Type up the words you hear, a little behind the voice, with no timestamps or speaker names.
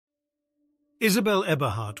Isabelle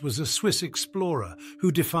Eberhardt was a Swiss explorer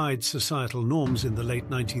who defied societal norms in the late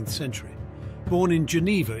 19th century. Born in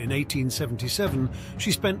Geneva in 1877,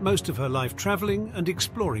 she spent most of her life traveling and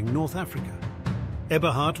exploring North Africa.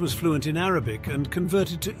 Eberhardt was fluent in Arabic and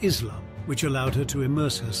converted to Islam, which allowed her to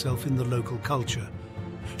immerse herself in the local culture.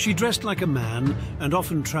 She dressed like a man and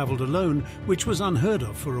often traveled alone, which was unheard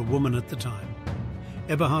of for a woman at the time.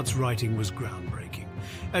 Eberhardt's writing was groundbreaking,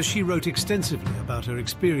 as she wrote extensively about her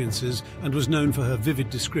experiences and was known for her vivid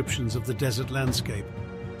descriptions of the desert landscape.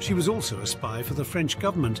 She was also a spy for the French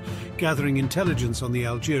government, gathering intelligence on the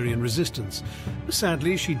Algerian resistance.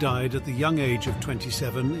 Sadly, she died at the young age of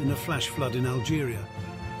 27 in a flash flood in Algeria.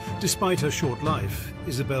 Despite her short life,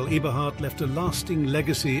 Isabelle Eberhardt left a lasting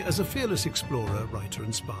legacy as a fearless explorer, writer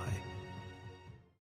and spy.